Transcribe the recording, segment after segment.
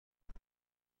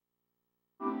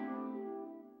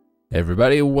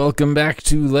Everybody, welcome back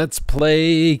to Let's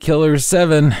Play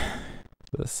Killer7.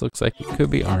 This looks like it could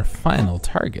be our final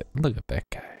target. Look at that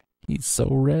guy. He's so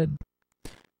red.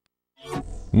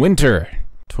 Winter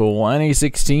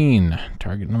 2016.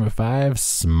 Target number 5,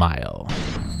 smile.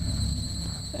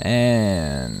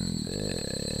 And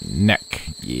neck.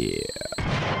 Yeah.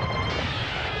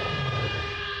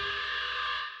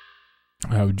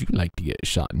 How would you like to get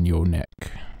shot in your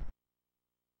neck?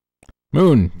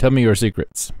 Moon, tell me your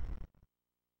secrets.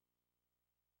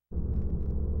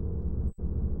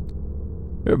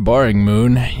 You're boring,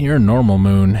 Moon. You're a normal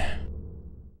Moon.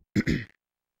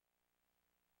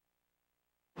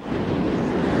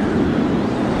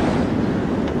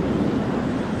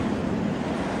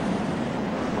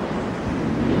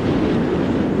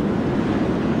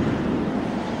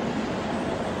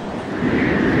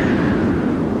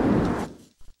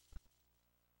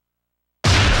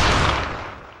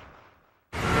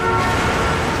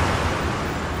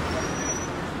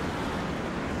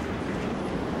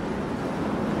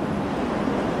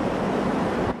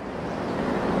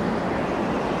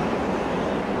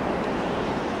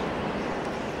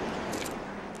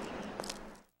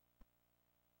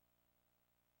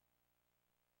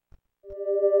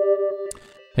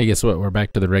 Hey, guess what? We're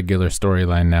back to the regular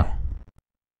storyline now.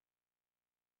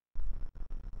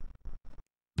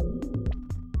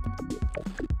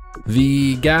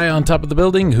 The guy on top of the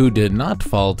building who did not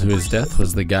fall to his death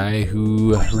was the guy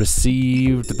who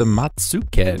received the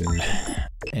Matsuken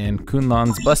and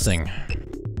Kunlan's blessing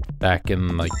back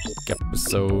in like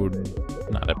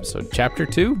chapter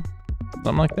 2?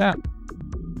 Something like that.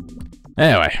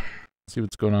 Anyway, see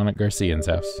what's going on at Garcian's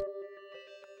house.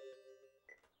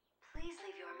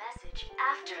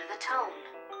 After the tone.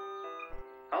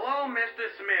 Hello, Mr.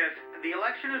 Smith. The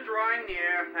election is drawing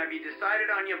near. Have you decided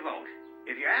on your vote?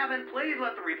 If you haven't, please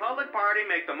let the Republic Party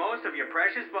make the most of your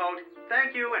precious vote.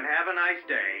 Thank you and have a nice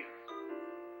day.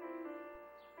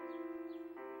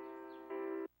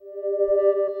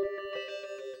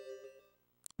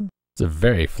 It's a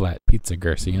very flat pizza,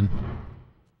 Garcian.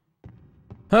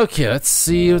 Okay, let's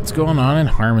see what's going on in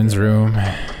Harmon's room.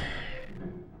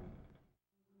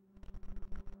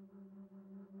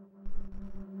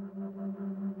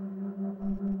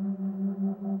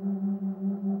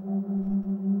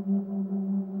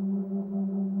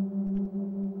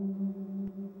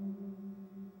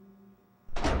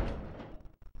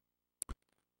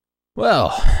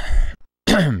 Well,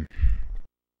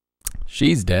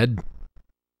 she's dead.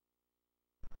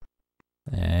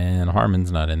 And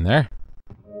Harmon's not in there.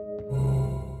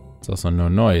 It's also no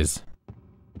noise.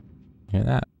 Hear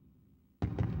that?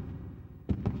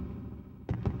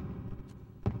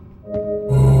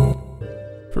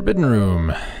 Forbidden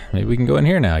room. Maybe we can go in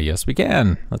here now. Yes, we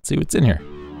can. Let's see what's in here.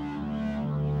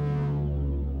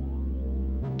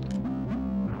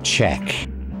 Check.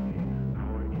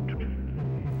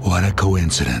 What a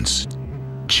coincidence.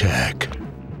 Check.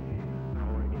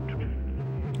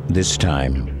 This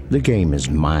time, the game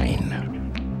is mine.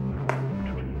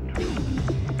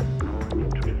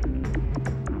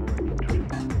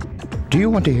 Do you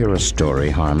want to hear a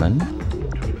story, Harmon?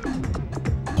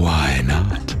 Why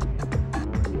not?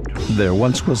 There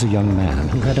once was a young man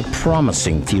who had a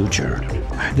promising future.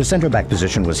 The center-back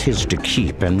position was his to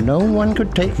keep, and no one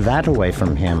could take that away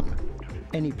from him.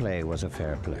 Any play was a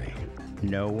fair play.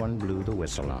 No one blew the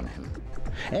whistle on him.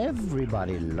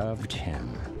 Everybody loved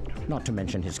him. Not to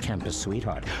mention his campus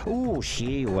sweetheart. Ooh,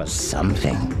 she was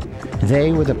something.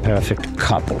 They were the perfect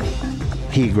couple.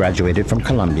 He graduated from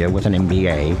Columbia with an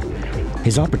MBA.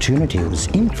 His opportunity was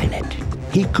infinite.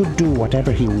 He could do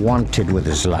whatever he wanted with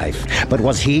his life. But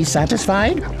was he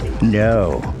satisfied?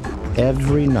 No.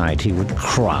 Every night he would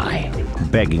cry,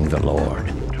 begging the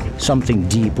Lord. Something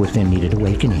deep within needed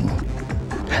awakening.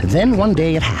 Then one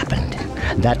day it happened.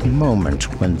 That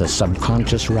moment when the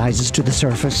subconscious rises to the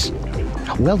surface.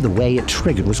 Well, the way it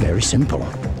triggered was very simple.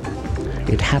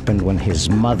 It happened when his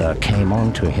mother came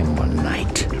onto him one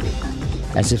night.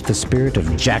 As if the spirit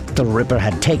of Jack the Ripper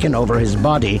had taken over his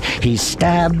body, he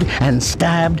stabbed and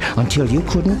stabbed until you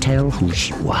couldn't tell who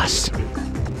she was.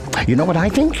 You know what I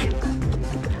think?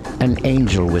 An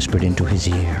angel whispered into his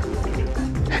ear.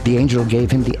 The angel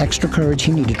gave him the extra courage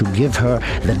he needed to give her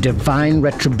the divine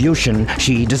retribution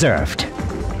she deserved.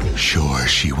 Sure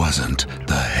she wasn't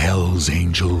the Hell's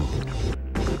Angel?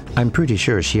 I'm pretty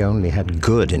sure she only had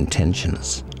good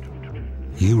intentions.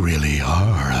 You really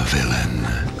are a villain.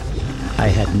 I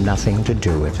had nothing to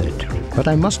do with it, but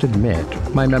I must admit,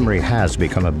 my memory has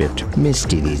become a bit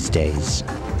misty these days.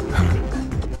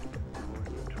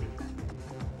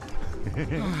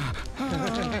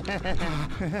 Well,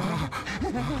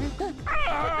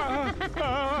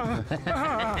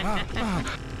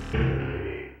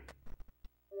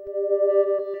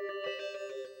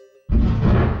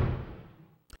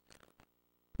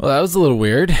 that was a little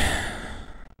weird.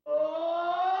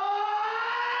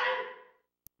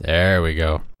 There we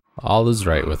go. All is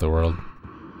right with the world.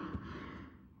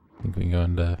 I think we can go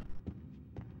into...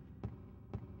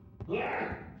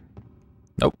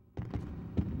 Nope.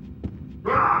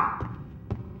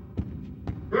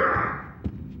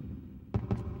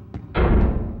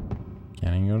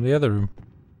 Can't even go to the other room.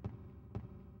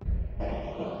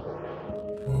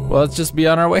 Well, let's just be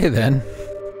on our way then.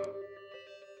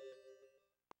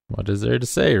 What is there to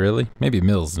say, really? Maybe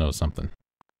Mills knows something.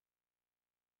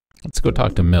 Let's go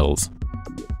talk to Mills.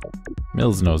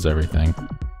 Mills knows everything.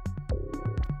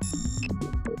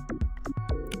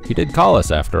 He did call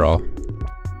us, after all.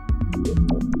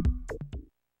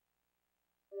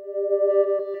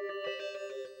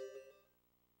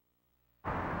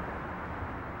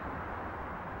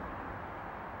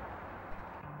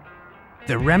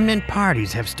 The remnant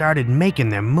parties have started making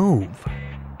their move.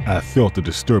 I felt a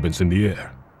disturbance in the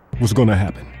air. What's gonna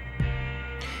happen?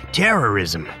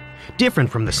 Terrorism. Different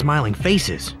from the smiling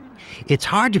faces. It's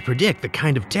hard to predict the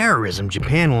kind of terrorism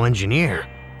Japan will engineer.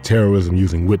 Terrorism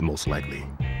using wit, most likely.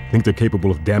 Think they're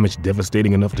capable of damage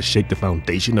devastating enough to shake the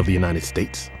foundation of the United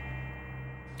States?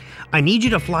 I need you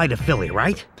to fly to Philly,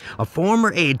 right? A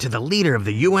former aide to the leader of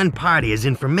the UN party has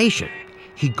information.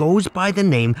 He goes by the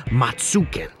name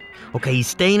Matsuken. Okay, he's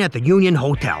staying at the Union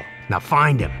Hotel. Now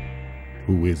find him.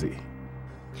 Who is he?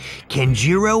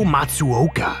 Kenjiro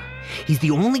Matsuoka. He's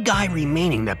the only guy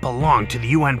remaining that belonged to the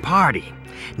UN party.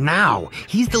 Now,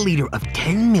 he's the leader of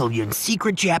 10 million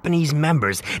secret Japanese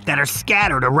members that are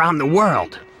scattered around the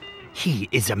world. He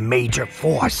is a major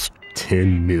force.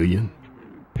 10 million?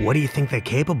 What do you think they're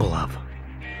capable of?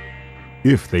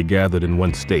 If they gathered in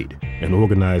one state and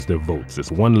organized their votes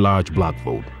as one large block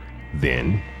vote,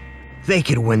 then... They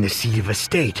could win the seat of a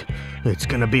state. It's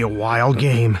gonna be a wild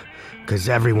game, because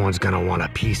everyone's gonna want a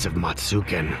piece of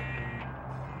Matsuken.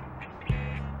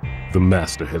 The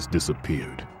master has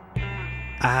disappeared.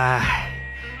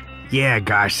 Yeah,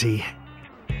 Garci.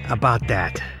 About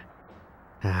that.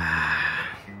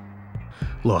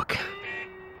 Look,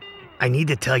 I need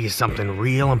to tell you something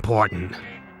real important.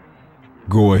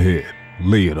 Go ahead,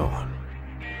 lay it on.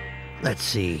 Let's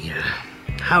see,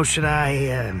 how should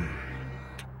I,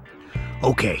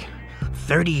 Okay,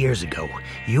 30 years ago,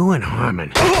 you and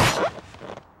Harmon...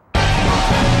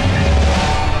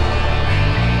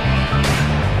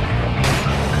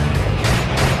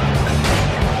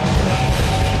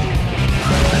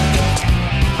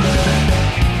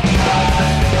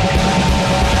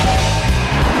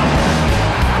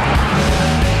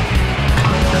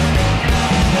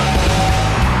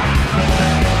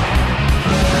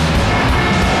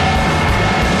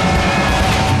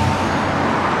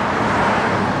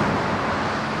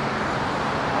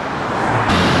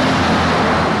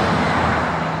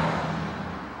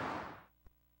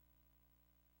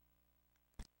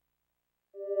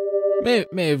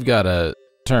 May have got a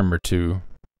term or two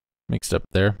mixed up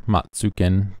there.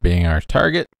 Matsuken being our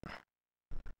target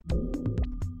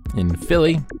in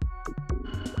Philly.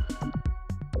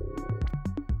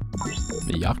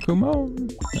 The Yakumo?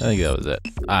 I think that was it.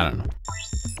 I don't know.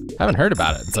 Haven't heard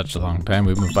about it in such a long time.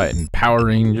 We've been fighting Power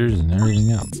Rangers and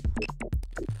everything else.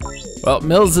 Well,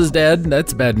 Mills is dead.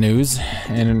 That's bad news.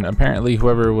 And apparently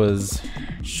whoever was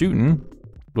shooting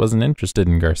wasn't interested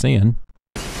in Garcian.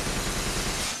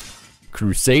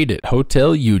 Crusade at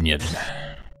Hotel Union.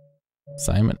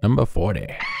 Assignment number 40.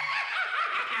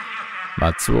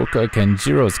 Matsuoka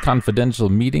Kenjiro's confidential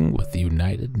meeting with the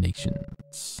United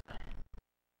Nations.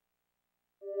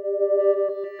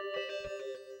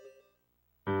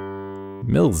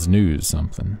 Mills knew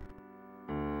something.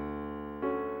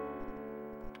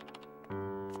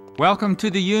 Welcome to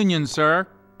the Union, sir.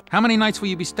 How many nights will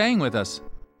you be staying with us?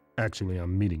 Actually,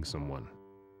 I'm meeting someone.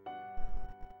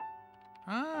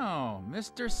 Oh,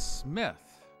 Mr.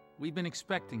 Smith. We've been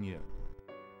expecting you.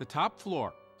 The top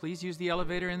floor. Please use the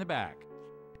elevator in the back.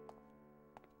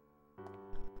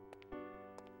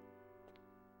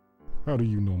 How do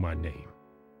you know my name?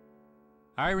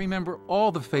 I remember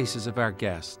all the faces of our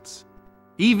guests.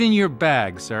 Even your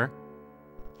bag, sir.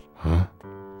 Huh?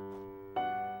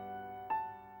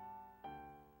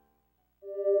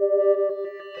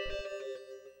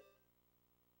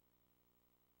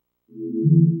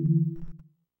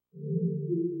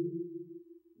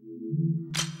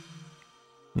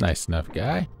 Nice enough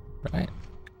guy, right?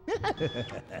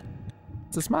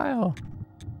 It's a smile.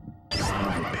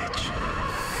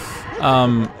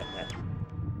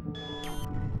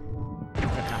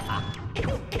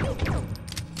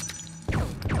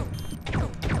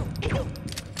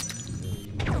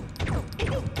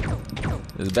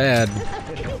 is bad.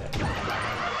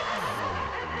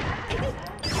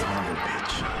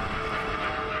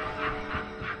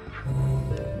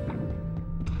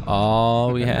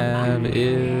 All we have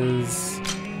is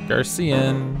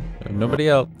Garcian. We have nobody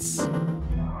else.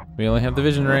 We only have the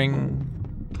vision ring.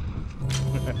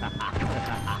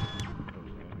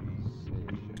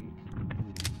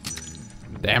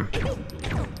 Damn.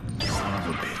 Son of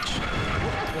a bitch.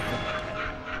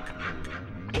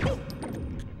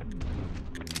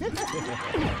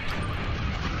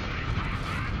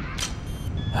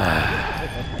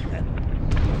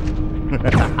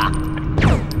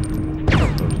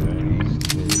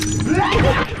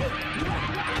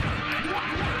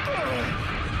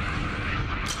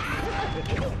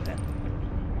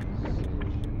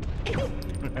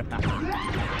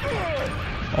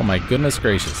 Oh my goodness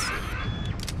gracious.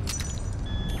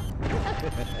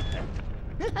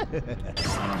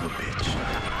 Son of a bitch.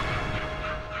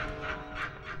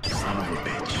 Son of a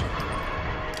bitch.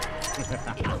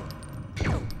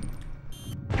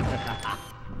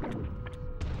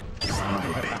 Son of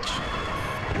a bitch.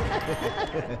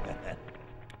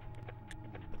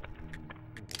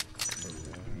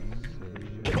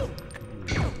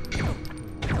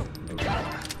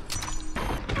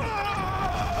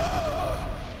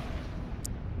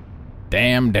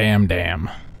 Damn, damn, damn.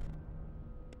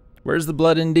 Where's the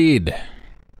blood indeed?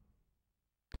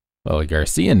 Well,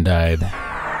 Garcian died.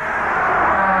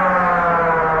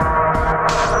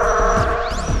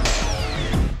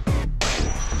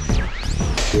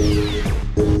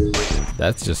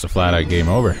 That's just a flat-out game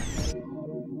over.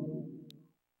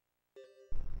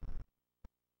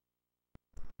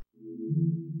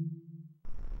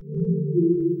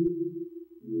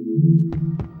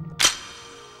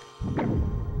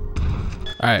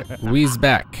 Alright, Wee's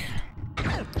back.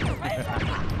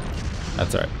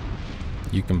 That's alright.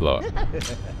 You can blow up.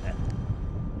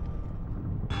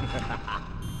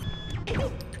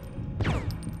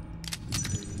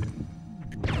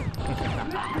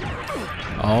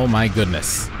 Oh my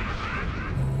goodness.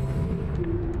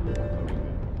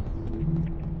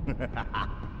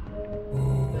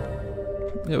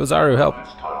 It was Aru, help.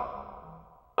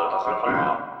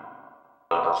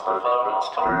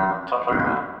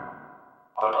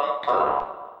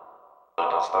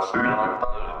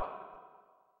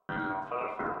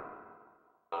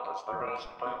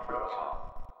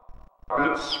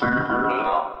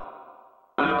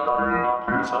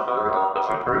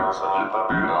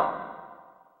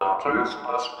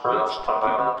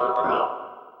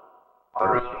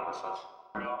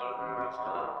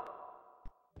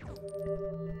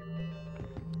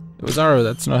 It was Aru,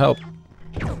 that's no help.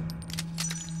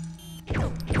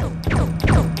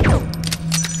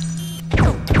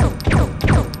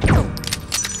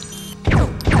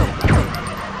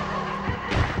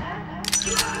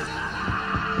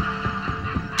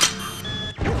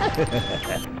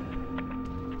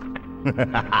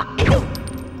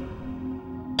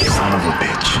 Son of a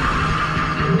bitch.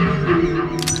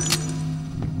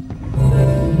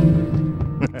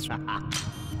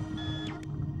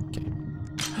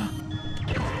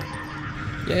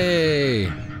 Yay!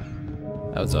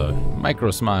 That was a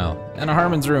micro smile. And a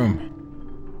Harmon's room.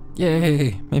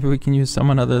 Yay! Maybe we can use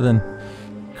someone other than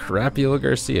Crapula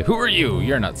Garcia. Who are you?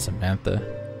 You're not Samantha.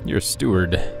 You're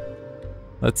Steward.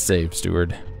 Let's save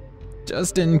Steward.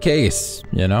 Just in case,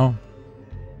 you know?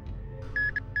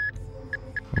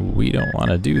 We don't want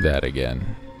to do that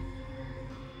again.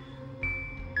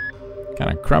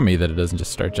 Kind of crummy that it doesn't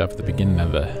just start you off at the beginning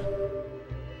of a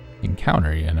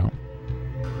encounter, you know?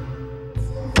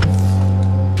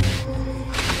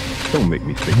 Don't make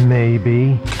me think.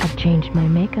 Maybe. I've changed my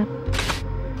makeup.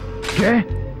 Okay.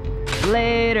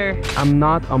 Later. I'm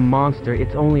not a monster,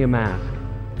 it's only a mask.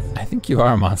 I think you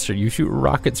are a monster. You shoot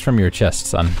rockets from your chest,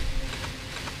 son.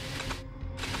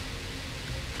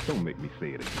 Don't make me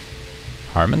say it again.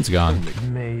 Harmon's gone.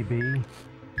 Maybe.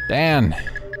 Dan!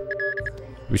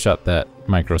 We shot that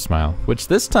micro smile, which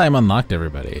this time unlocked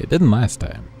everybody. It didn't last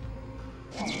time.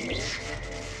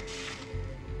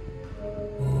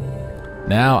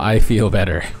 Now I feel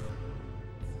better.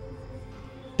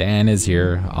 Dan is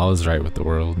here. All is right with the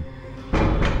world.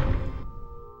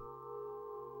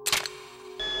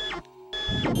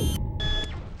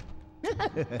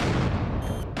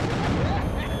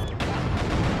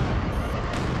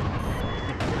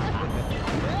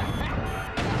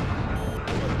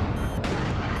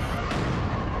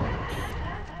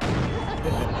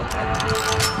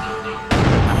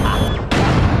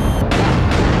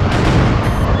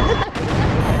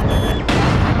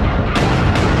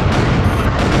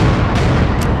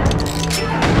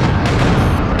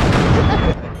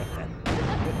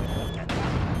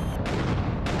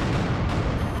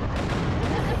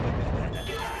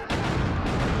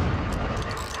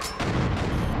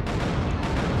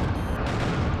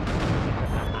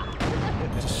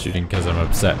 shooting because I'm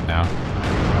upset now.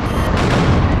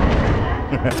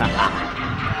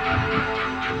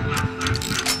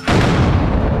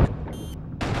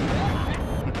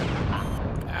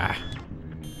 Ah.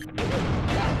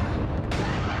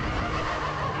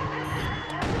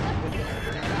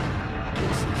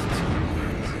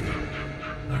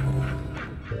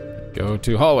 Go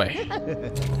to hallway.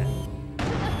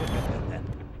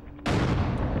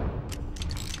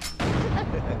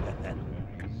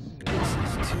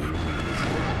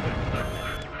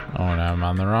 Oh, now I'm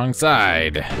on the wrong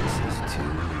side.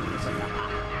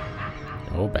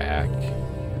 Go back.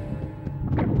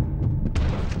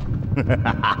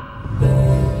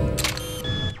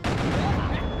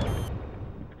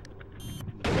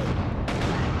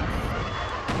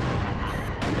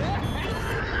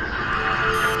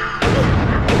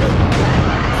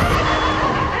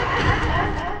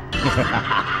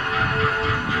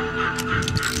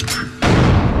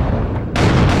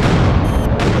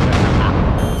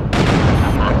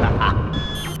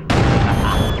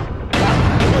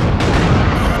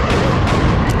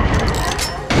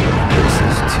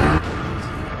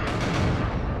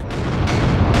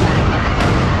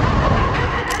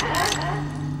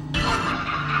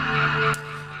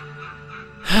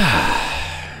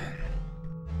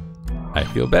 I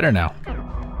feel better now.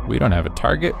 We don't have a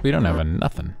target. We don't have a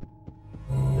nothing.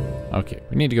 Okay,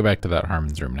 we need to go back to that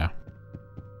Harmon's room now.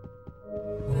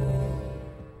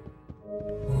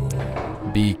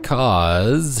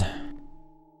 Because I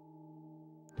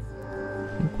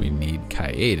think we need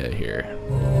Kaeda here.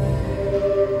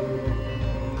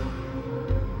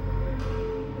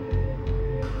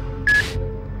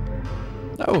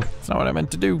 No, it's not what I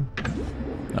meant to do.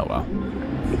 Oh well.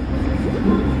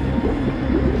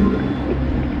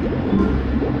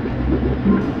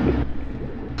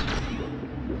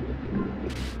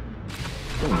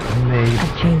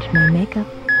 I've changed my makeup.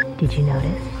 Did you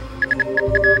notice?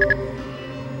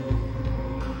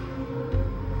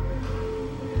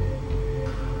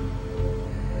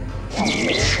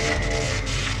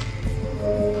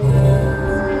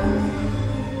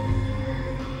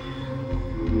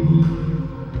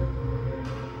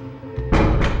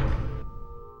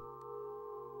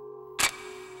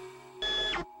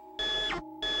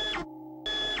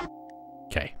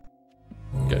 Okay.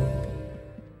 Good.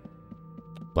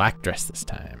 Black dress this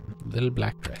time. Little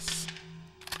black dress.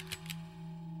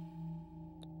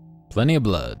 Plenty of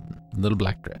blood. Little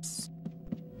black dress.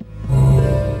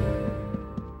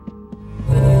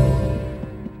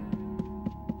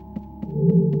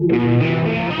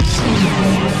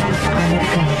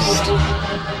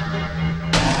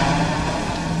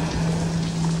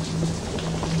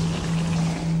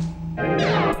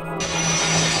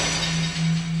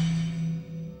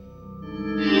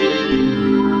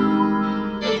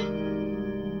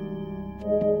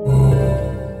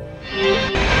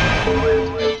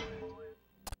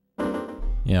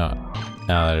 Yeah,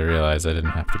 now that I realize I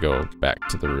didn't have to go back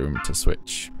to the room to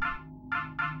switch.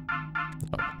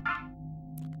 Oh.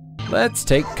 Let's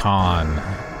take Khan.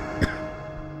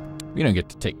 We don't get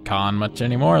to take Khan much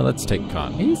anymore. Let's take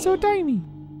Khan. He's so tiny.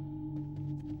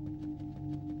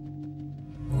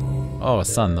 Oh,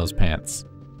 son, those pants.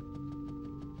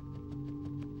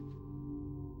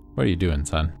 What are you doing,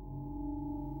 son?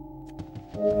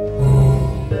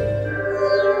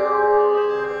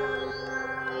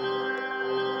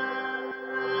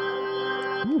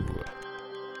 Ooh.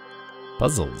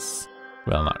 Puzzles.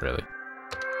 Well, not really.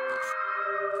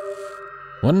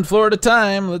 One floor at a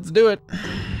time. Let's do it.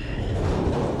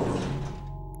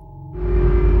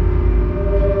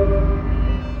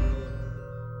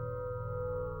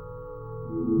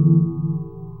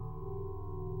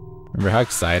 Remember how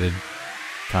excited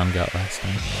Khan got last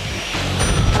time?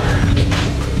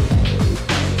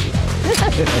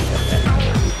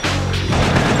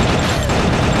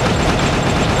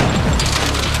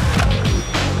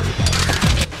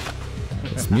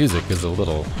 This music is a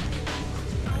little...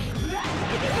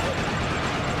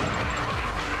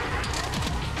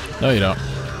 No, you don't.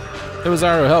 It was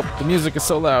Aru, help! The music is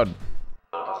so loud.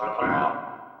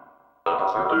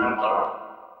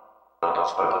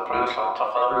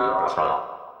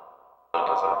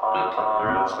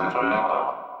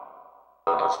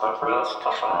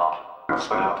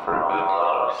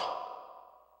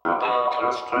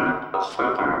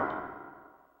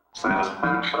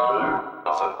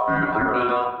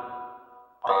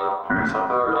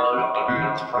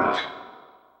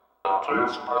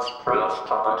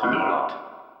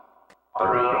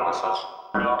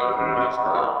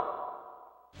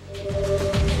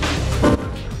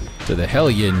 To the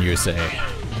Hellion, you say?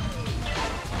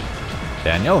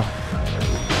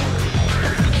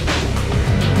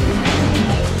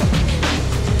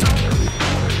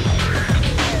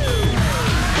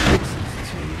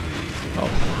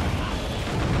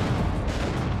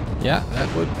 Yeah,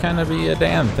 that would kind of be a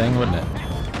Dan thing, wouldn't it?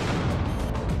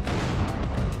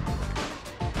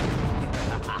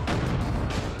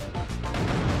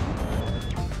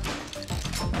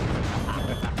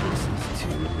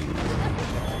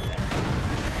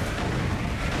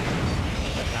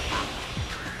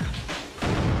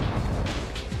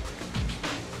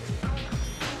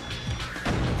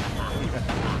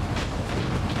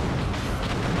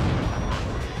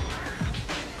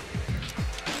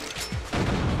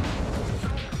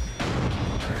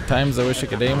 Times I wish I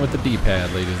could aim with the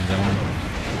D-pad, ladies and gentlemen.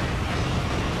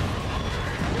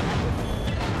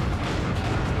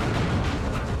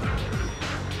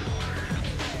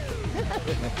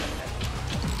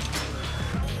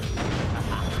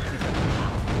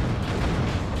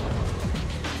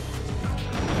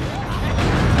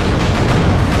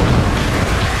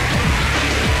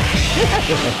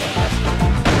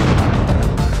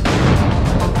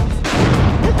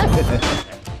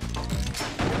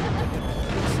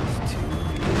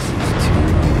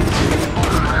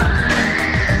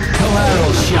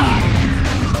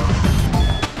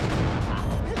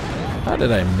 How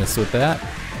did I miss with that?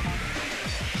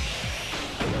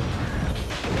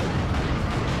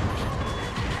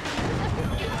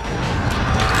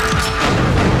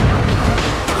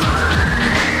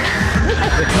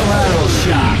 Collateral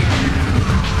shot.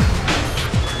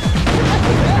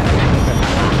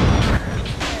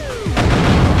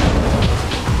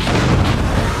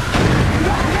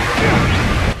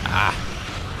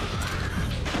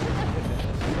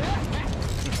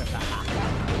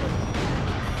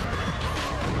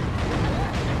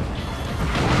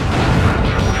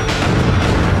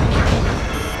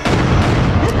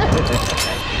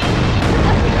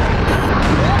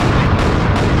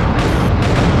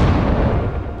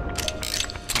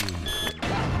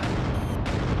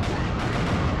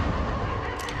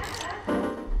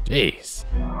 Jeez.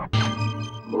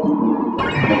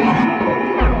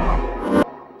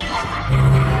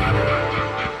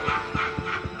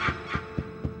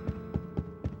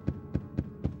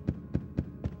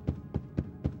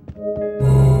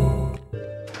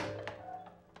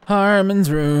 Harmon's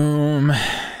room.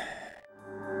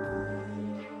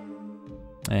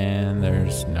 And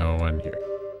there's no one here.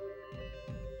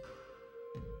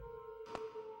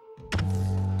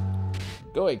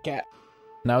 Go away, cat.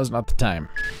 Now is not the time.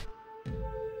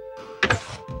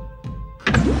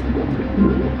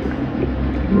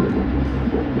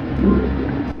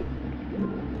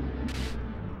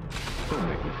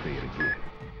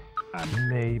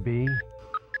 Maybe.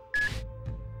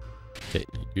 Okay,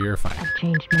 you're fine. I've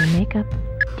changed my makeup.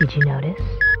 Did you notice?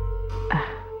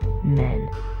 Men.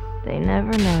 They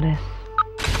never notice.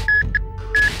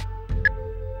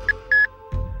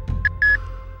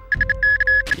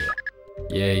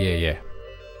 Yeah. Yeah.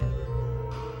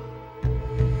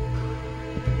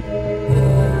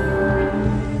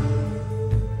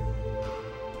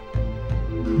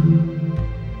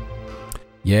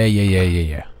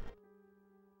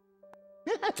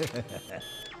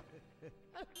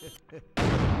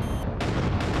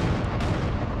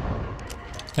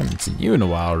 Haven't seen you in a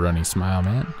while, Runny Smile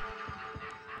Man.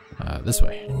 This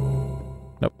way.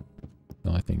 Nope. The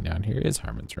only thing down here is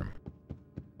Harmon's room.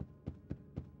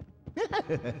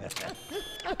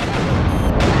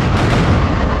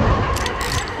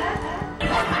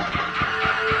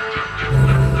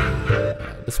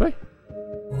 This way?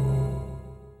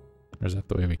 Or is that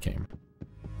the way we came?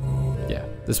 Yeah,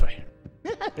 this way.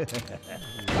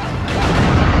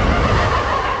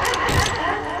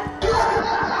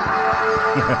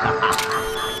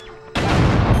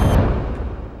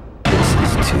 This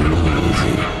is too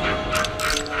easy.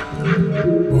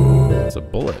 There's a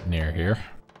bullet near here.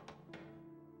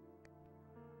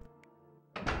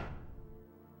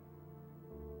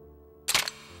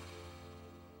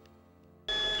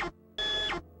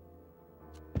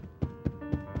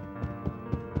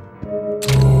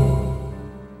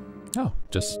 Oh,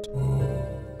 just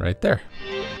right there.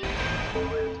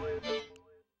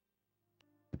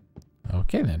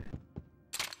 Okay then.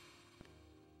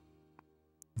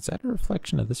 Is that a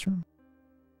reflection of this room?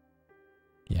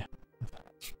 Yeah.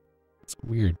 It's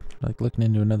weird. Like looking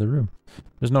into another room.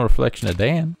 There's no reflection of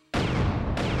Dan. That's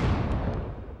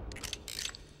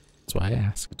why I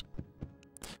asked.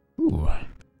 Ooh.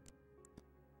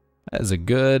 That is a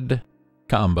good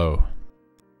combo.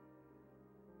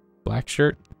 Black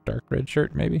shirt, dark red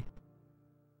shirt, maybe?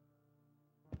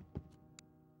 I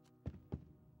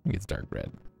think it's dark red.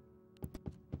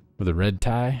 With a red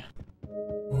tie.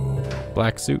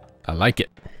 Black suit. I like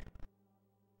it.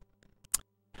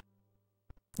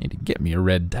 Need to get me a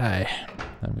red tie.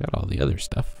 I've got all the other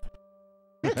stuff.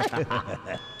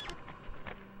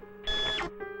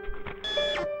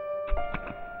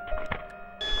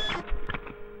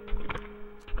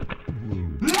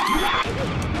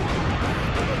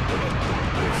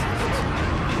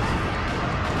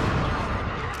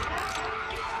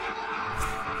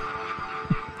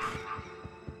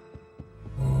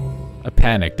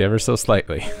 panicked ever so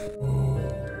slightly.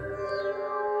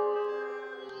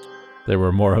 There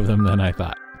were more of them than I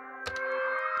thought.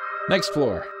 Next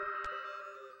floor.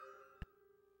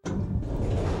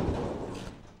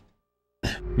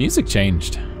 Music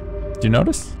changed. Did you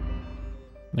notice?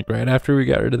 Like right after we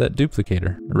got rid of that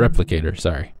duplicator. Replicator,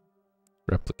 sorry.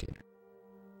 Replicator.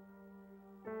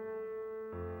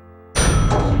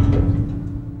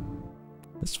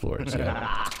 This floor is good.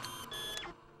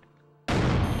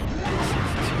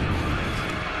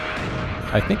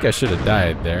 I think I should have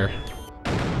died there.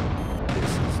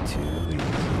 This is too easy.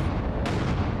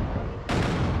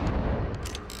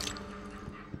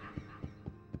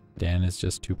 Dan is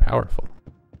just too powerful.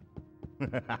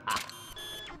 This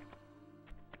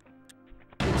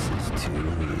is too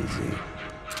easy.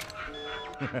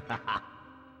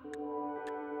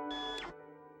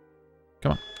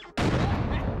 Come on.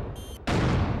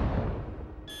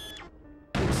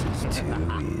 This is too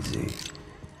easy.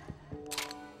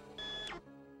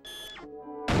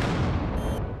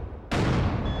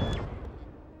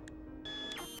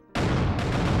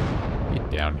 Get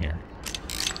down here.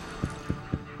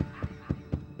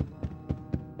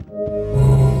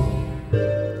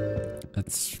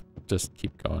 Let's just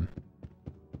keep going.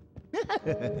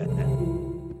 Oh,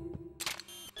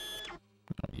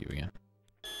 you again.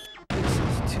 This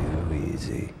is too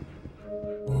easy.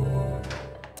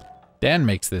 Dan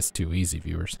makes this too easy,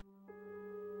 viewers.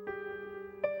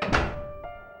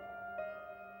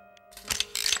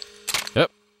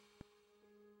 Yep.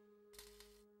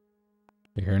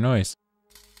 You hear a noise.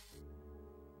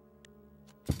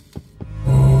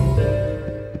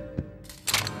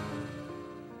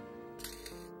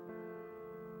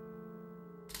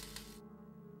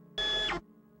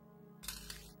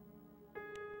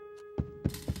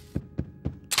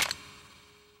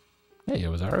 Hey, it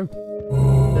was Aru.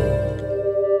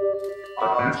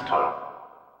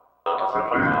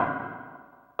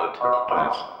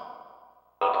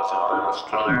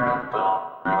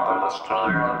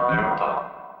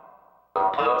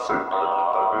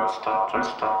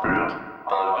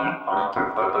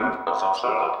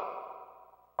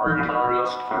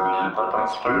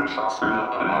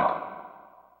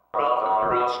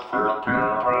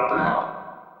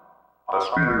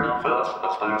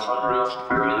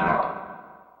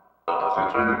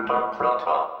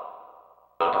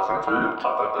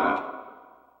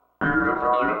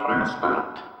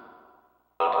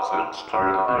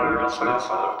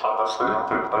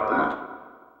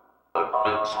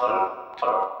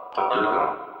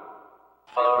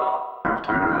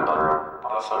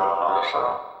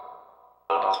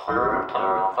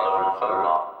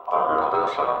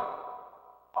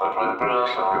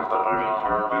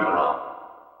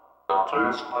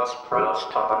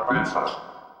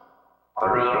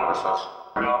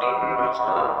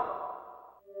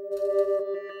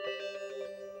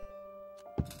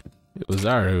 It was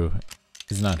Aru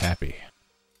is not happy.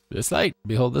 This light,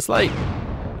 behold this light.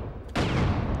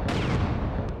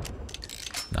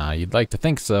 Nah, you'd like to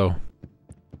think so.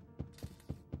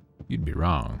 You'd be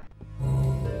wrong.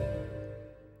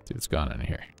 See what's going on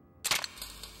here.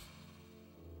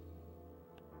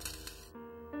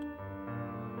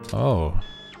 Oh.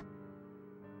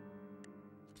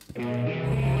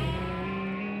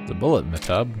 There's a bullet in the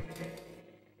tub.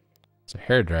 There's a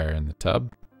hairdryer in the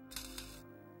tub.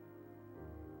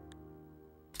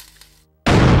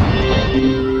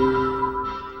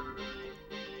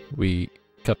 We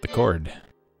cut the cord.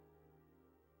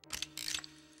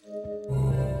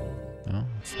 Oh,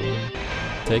 so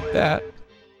take that.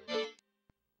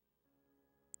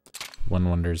 One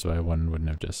wonders why one wouldn't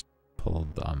have just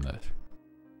pulled on the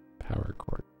power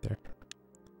cord there.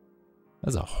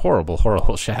 That's a horrible,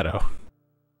 horrible shadow.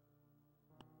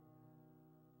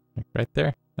 Like right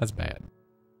there? That's bad.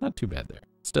 Not too bad there.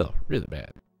 Still, really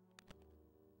bad.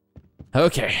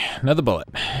 Okay, another bullet.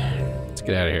 Let's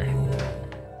get out of here.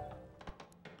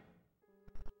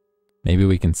 Maybe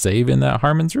we can save in that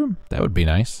Harmon's room? That would be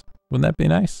nice. Wouldn't that be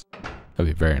nice? That would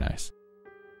be very nice.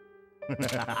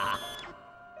 This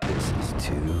is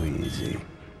too easy.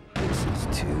 This is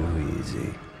too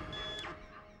easy.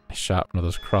 I shot one of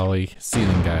those crawly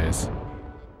ceiling guys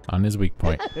on his weak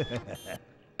point. This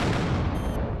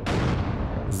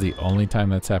is the only time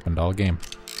that's happened all game.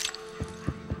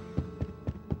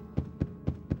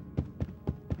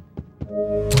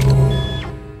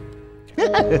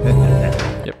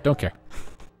 Yep, don't care.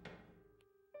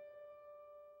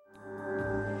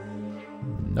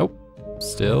 Nope,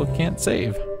 still can't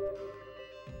save.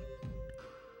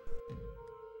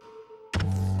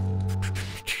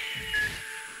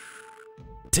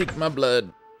 Take my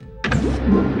blood.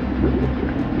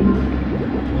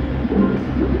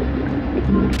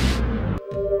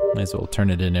 Might as well turn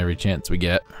it in every chance we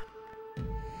get.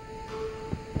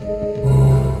 The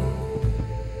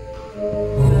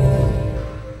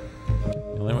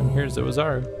only one here is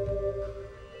Ozaru.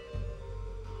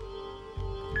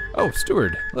 Oh,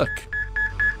 steward, look.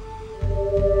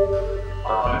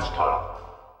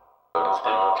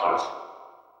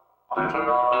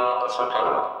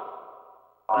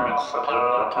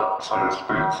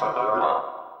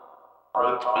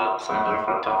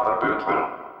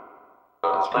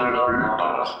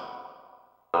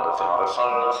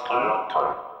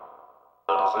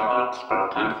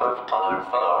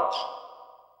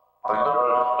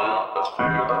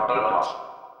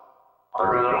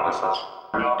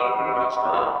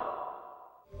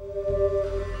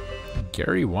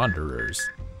 Gary Wanderers.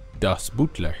 Das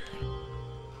Butler.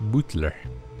 Butler.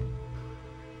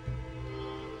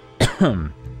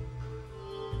 So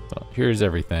here's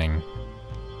everything.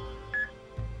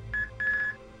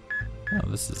 Oh,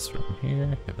 this is from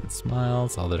here. Kevin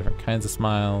Smiles, all the different kinds of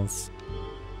smiles.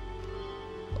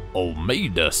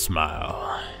 Almeida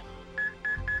smile.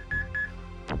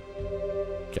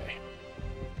 Okay.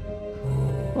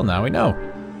 Well, now we know.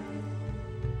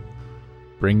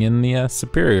 Bring in the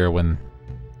superior when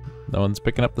no one's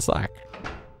picking up the slack.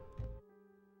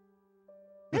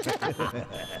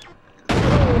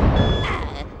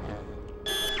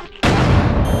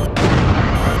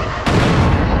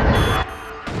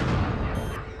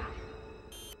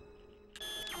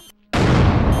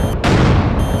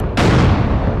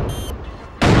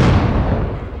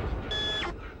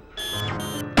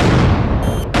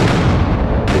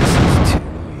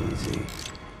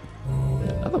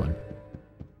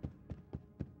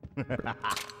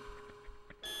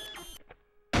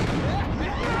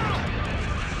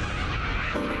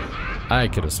 I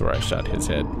could have swore I shot his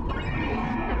head.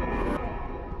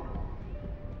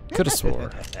 Could have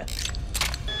swore.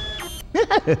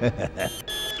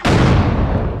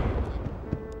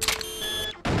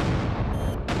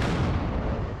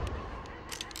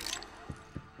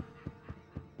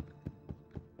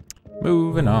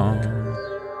 Moving on.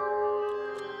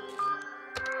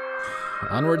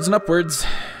 Onwards and upwards.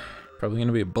 Probably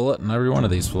gonna be a bullet on every one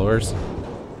of these floors.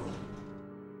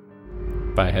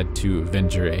 If I had to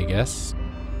venture a guess.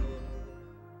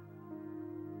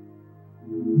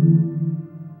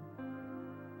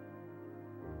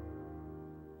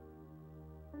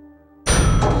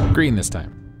 Green this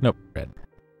time. Nope, red.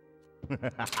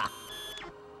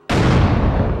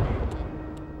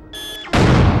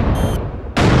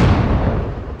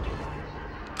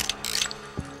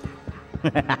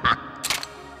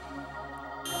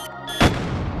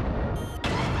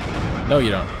 No,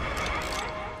 you don't.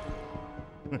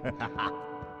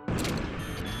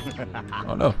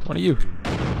 Oh no, one of you.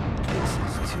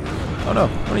 Oh no,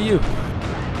 one of you.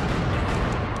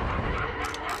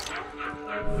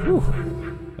 Whew,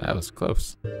 that was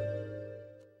close.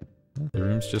 The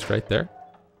room's just right there.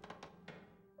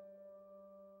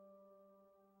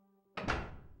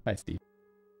 Hi, Steve.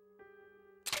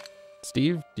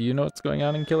 Steve, do you know what's going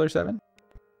on in Killer7?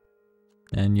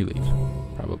 And you leave.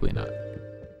 Probably not.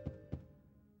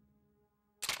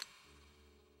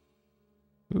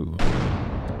 Ooh,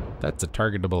 that's a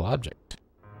targetable object.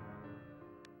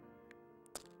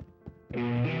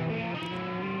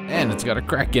 And it's got a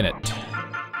crack in it.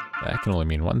 That can only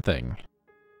mean one thing.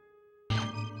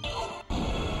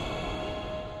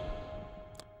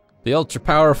 The ultra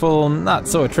powerful, not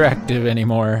so attractive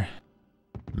anymore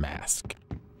mask.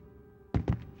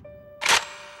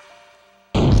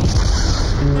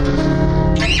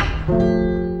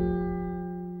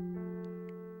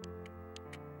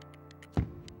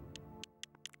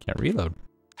 Can't reload.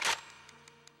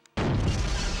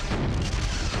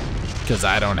 Because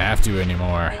I don't have to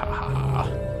anymore. Ha ha.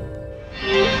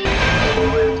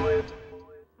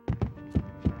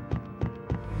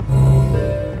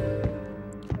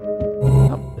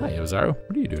 Oh, hi, Ozaru.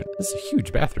 What are you doing? This is a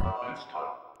huge bathroom.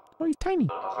 Oh, you're tiny.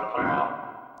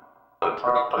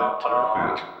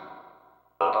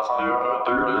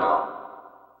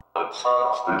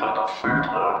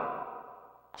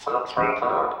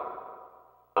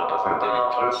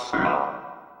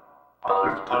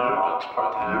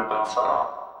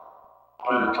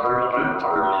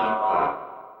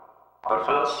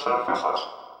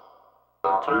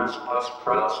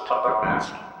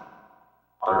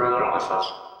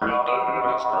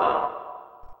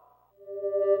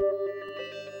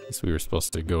 Guess we were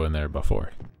supposed to go in there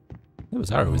before. It was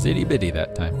hard. It was itty bitty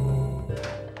that time.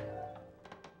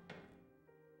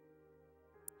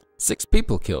 6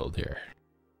 people killed here.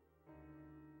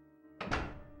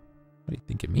 What do you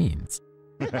think it means?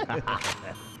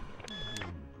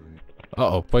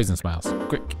 Uh-oh, poison smiles.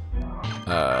 Quick.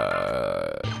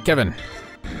 Kevin.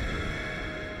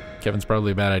 Kevin's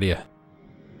probably a bad idea.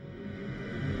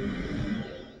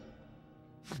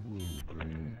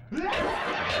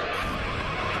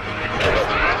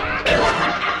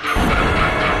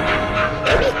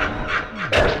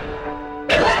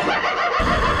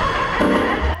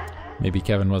 Maybe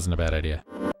Kevin wasn't a bad idea.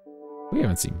 We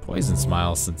haven't seen Poison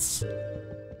Smile since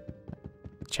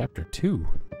chapter 2.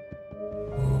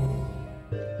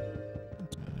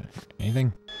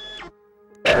 Anything?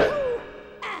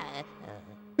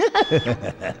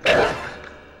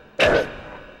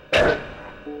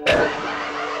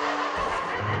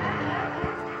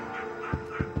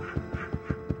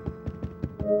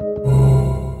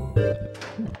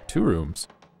 Two rooms.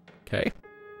 Okay.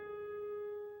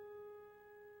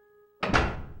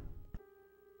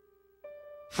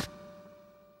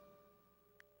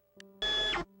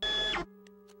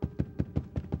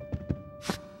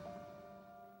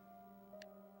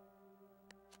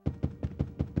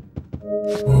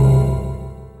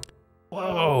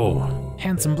 Whoa,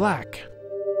 handsome black.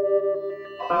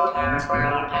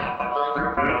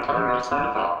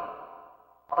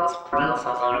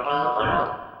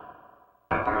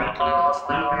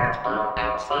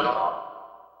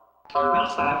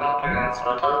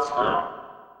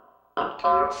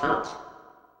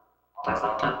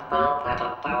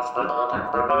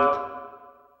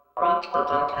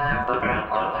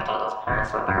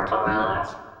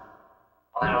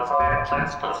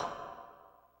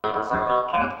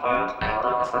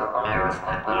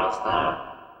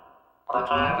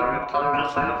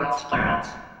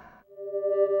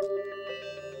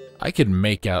 I could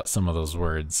make out some of those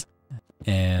words,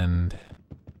 and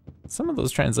some of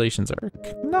those translations are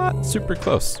not super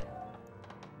close.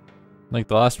 Like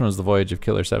the last one was The Voyage of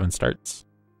Killer7 Starts.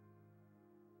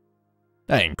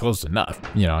 That ain't close enough.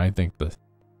 You know, I think the...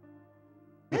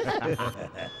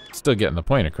 Still getting the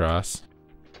point across.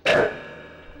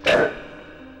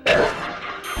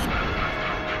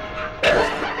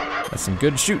 That's some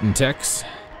good shooting, Tex.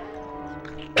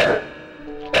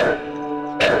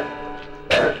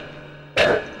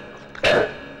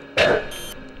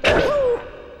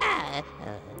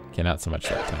 Okay, not so much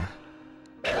that time.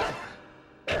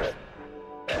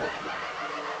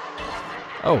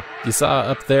 Oh, you saw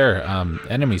up there,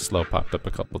 enemy slow popped up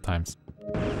a couple times.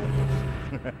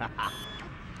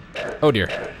 Oh dear.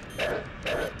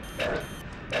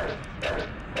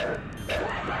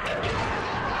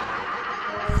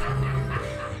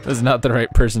 This is not the right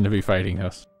person to be fighting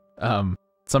us.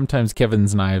 Sometimes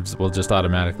Kevin's knives will just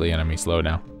automatically enemy slow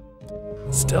now.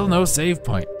 Still no save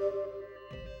point.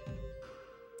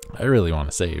 I really want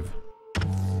to save.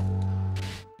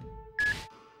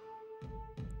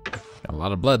 Got a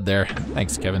lot of blood there.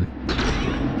 Thanks, Kevin.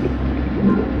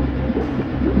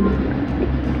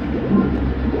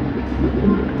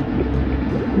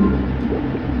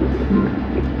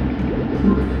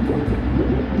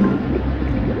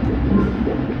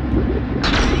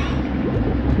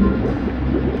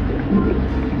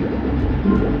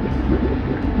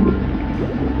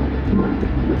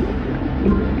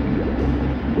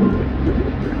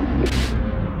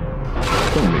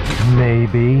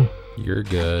 Maybe. You're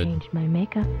good. Changed my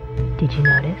makeup. Did you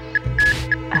notice?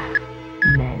 Ah,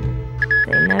 men.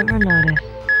 They never notice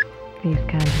these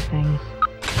kinds of things.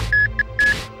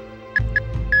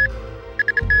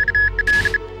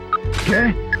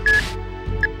 Okay.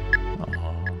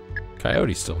 Aww.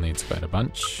 Coyote still needs quite a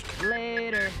bunch.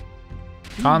 Later.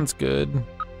 Con's good.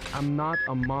 I'm not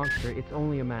a monster, it's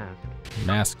only a mask.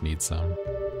 Mask needs some.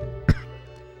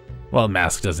 Well,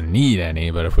 Mask doesn't need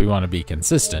any, but if we want to be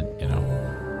consistent, you know,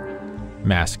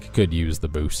 Mask could use the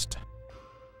boost.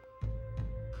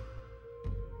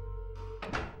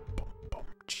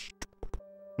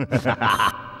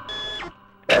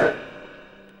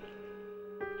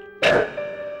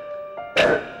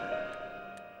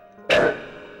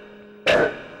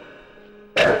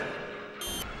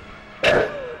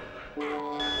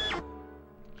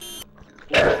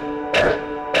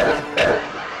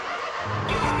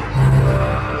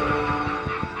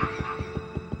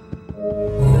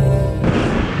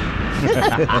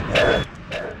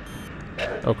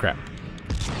 Oh crap.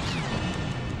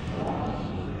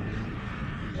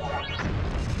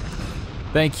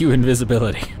 Thank you,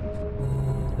 invisibility.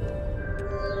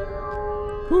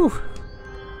 Whew.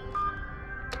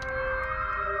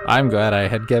 I'm glad I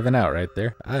had Kevin out right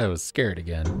there. I was scared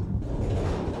again.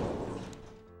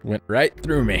 Went right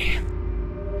through me.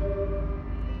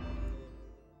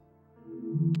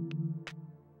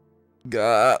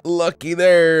 Got lucky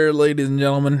there, ladies and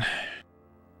gentlemen.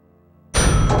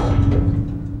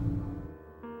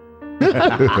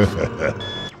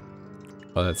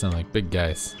 Oh, that sounds like big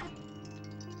guys.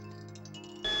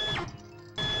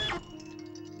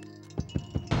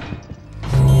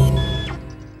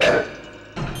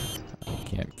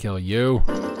 Can't kill you.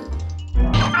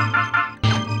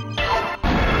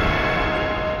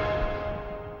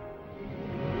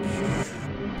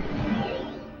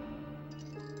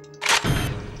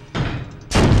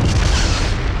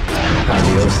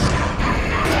 Adios.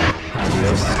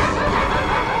 Adios.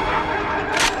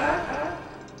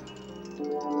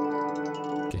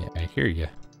 Okay, I hear you.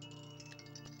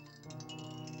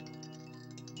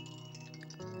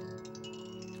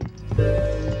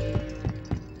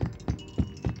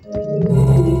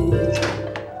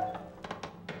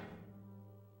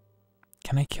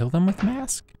 Can I kill them with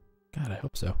mask? God, I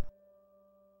hope so.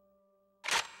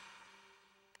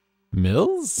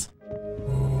 Mills?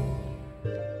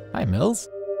 Hi, Mills.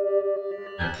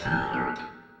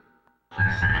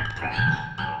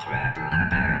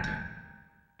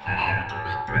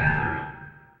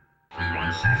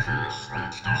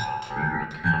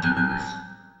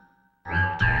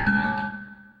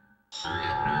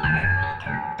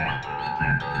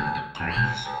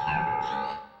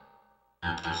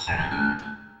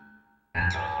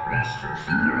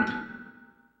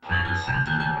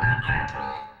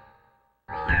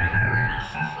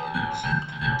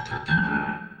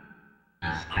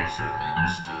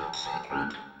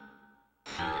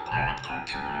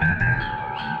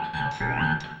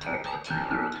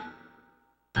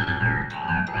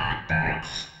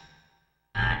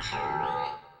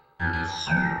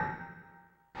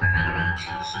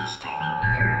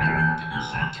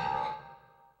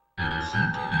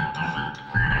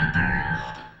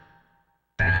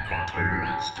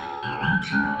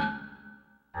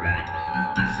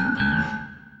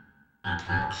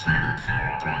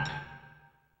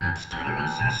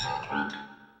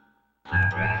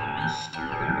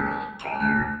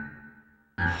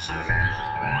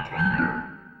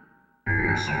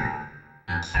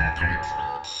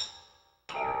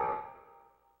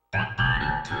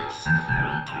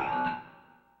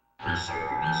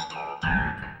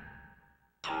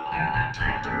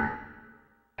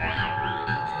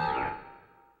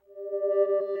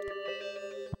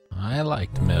 I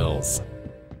liked Mills.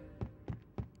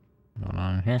 What's going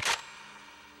on here?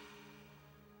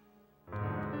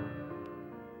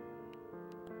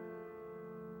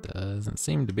 Doesn't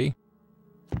seem to be.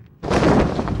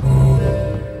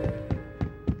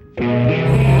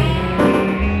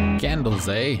 Candles,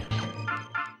 eh?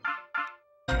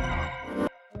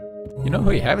 You know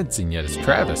who you haven't seen yet is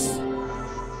Travis.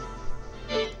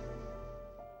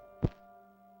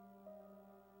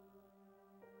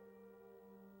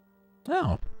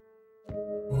 Oh.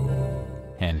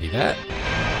 Handy that.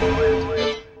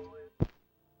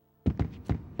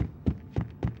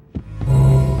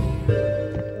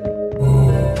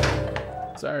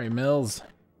 Sorry, Mills.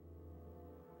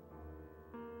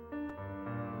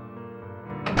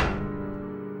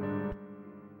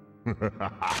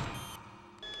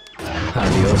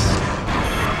 Adios.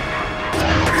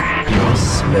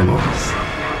 Nos vemos.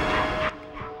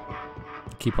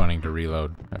 Keep wanting to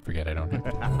reload. I forget I don't have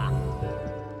to.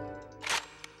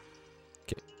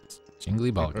 Okay,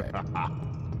 jingly ball guy.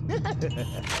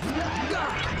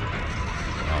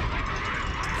 Oh.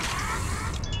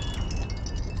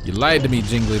 You lied to me,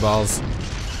 jingly balls.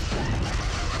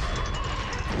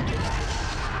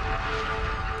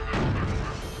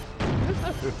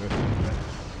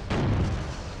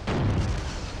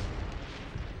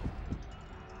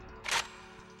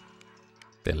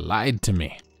 They lied to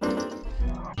me.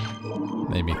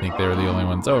 Made me think they were the only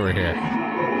ones over here.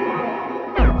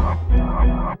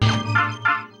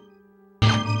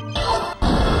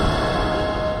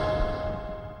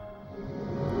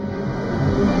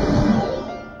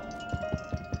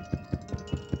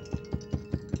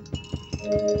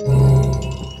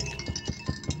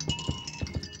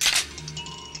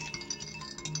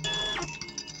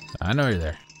 I know you're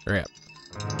there. Hurry up.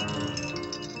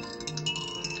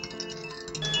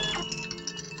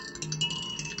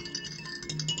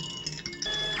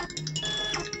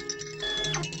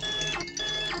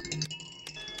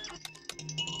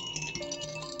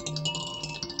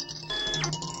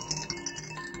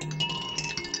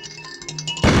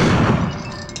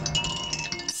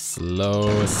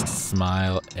 Slowest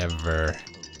smile ever.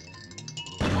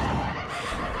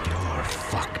 You're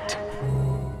fucked.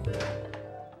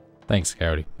 Thanks,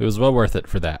 Coyote. It was well worth it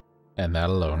for that. And that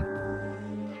alone.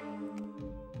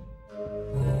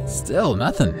 Still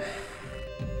nothing.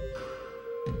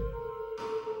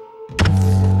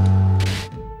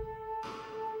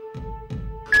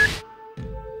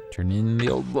 Turn in the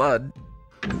old blood.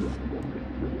 Good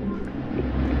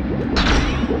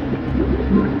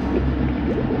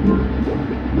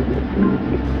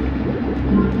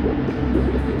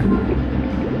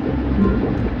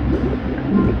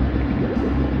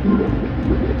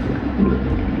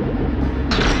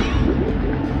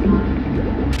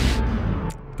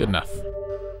enough.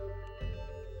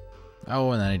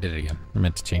 Oh, and then I did it again. I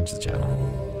meant to change the channel.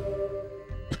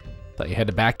 Thought you had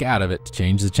to back out of it to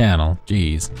change the channel.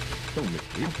 Jeez.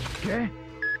 Okay.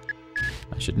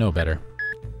 I should know better.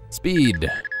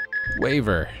 Speed.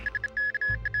 Waver.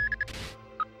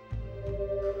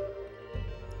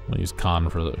 We'll use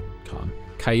Coyote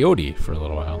for a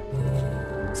little while.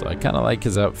 So I kind of like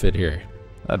his outfit here.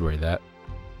 I'd wear that.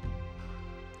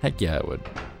 Heck yeah, I would.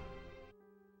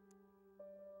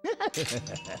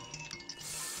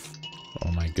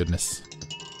 Oh my goodness.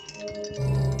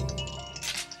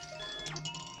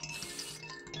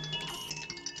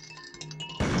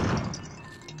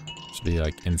 Should be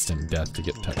like instant death to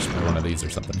get touched by one of these or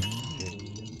something.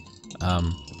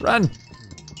 Run!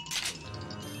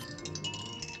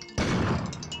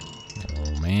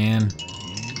 Oh man.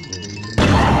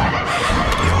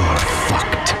 You're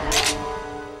fucked.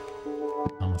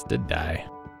 Almost did die.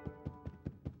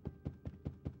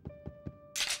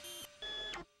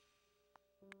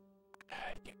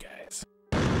 God, you guys.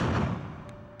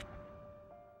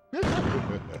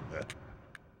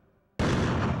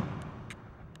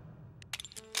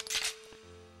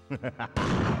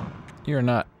 You're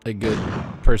not a good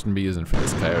person to be using for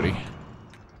this coyote.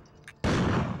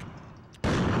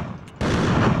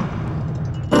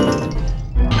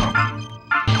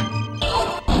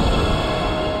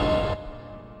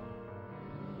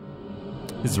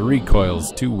 His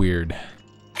recoil's too weird.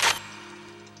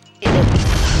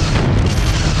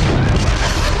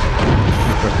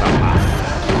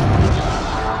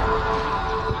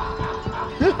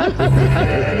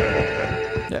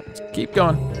 Yeah, just keep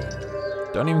going.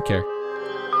 Don't even care.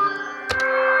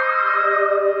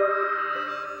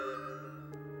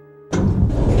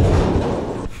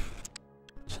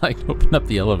 Just like open up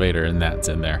the elevator and that's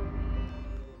in there.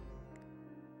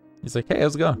 He's like, hey,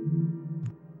 how's it going?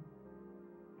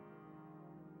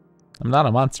 I'm not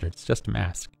a monster, it's just a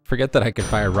mask. Forget that I could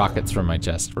fire rockets from my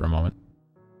chest for a moment.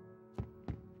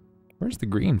 Where's the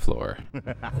green floor?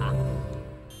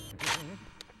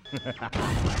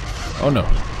 Oh no.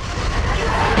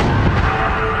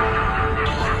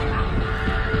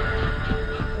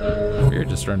 We're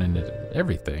just running into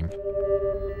everything.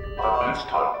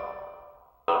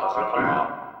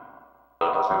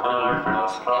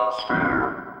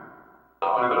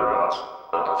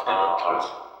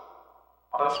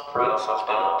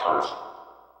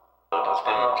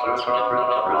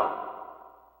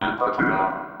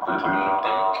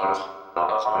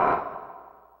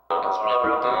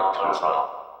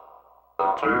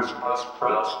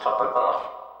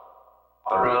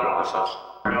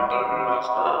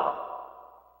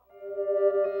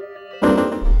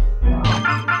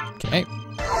 Okay.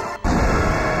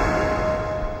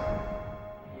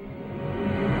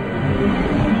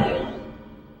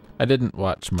 I didn't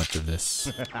watch much of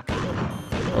this.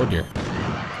 Oh dear.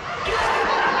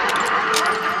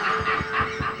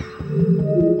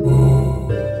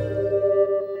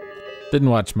 Didn't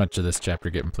watch much of this chapter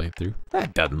getting played through.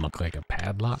 That doesn't look like a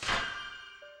padlock.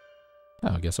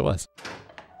 Oh, I guess it was.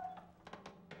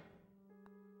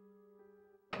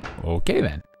 Okay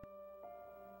then.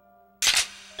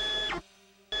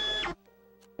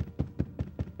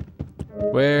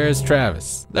 Where's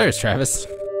Travis? There's Travis.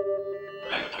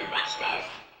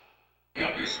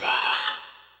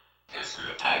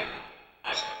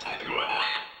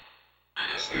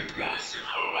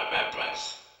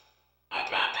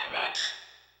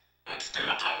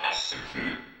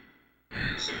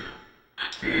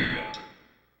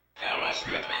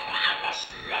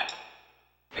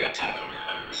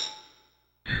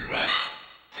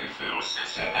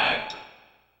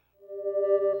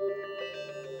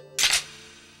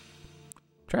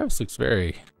 Travis looks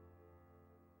very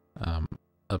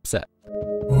upset.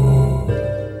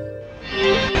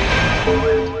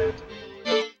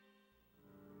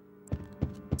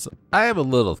 So I have a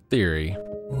little theory,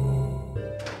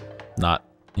 not,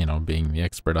 you know, being the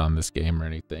expert on this game or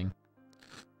anything,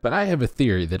 but I have a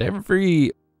theory that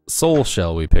every soul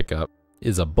shell we pick up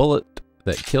is a bullet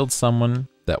that killed someone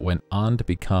that went on to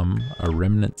become a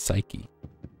remnant psyche.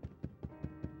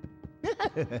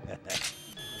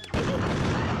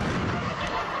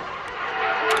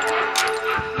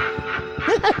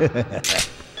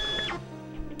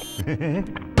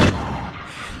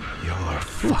 You're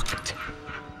fucked.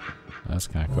 That's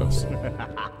kind of close.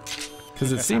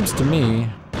 Because it seems to me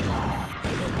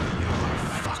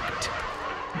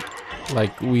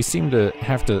Like, we seem to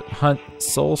have to hunt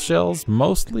soul shells,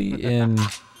 mostly in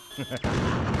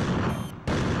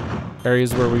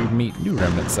areas where we meet new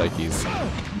remnant psyches.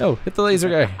 No, hit the laser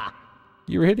guy.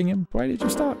 You were hitting him. Why did you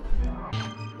stop?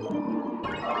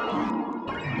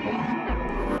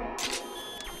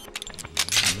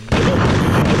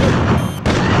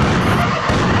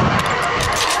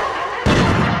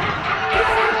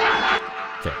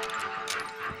 Okay.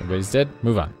 Everybody's dead.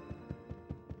 Move on.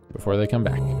 Before they come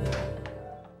back.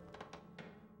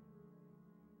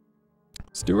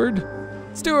 Steward?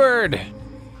 Steward!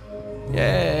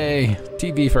 Yay!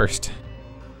 TV first.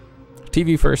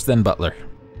 TV first, then Butler.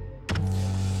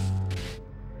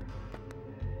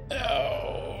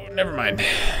 Oh, never mind.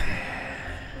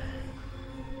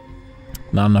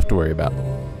 Not enough to worry about.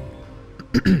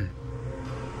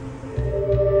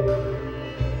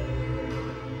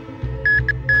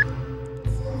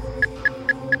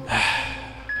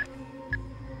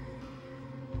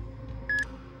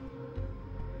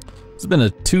 It's been a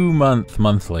 2-month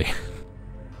monthly.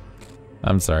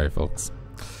 I'm sorry, folks.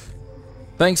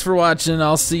 Thanks for watching.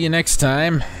 I'll see you next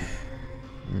time.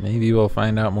 Maybe we'll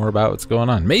find out more about what's going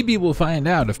on. Maybe we'll find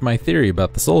out if my theory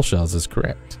about the soul shells is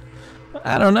correct.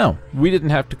 I don't know. We didn't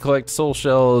have to collect soul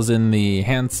shells in the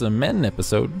Handsome Men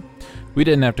episode. We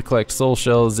didn't have to collect soul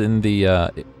shells in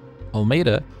the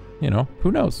Almeida. You know,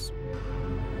 who knows?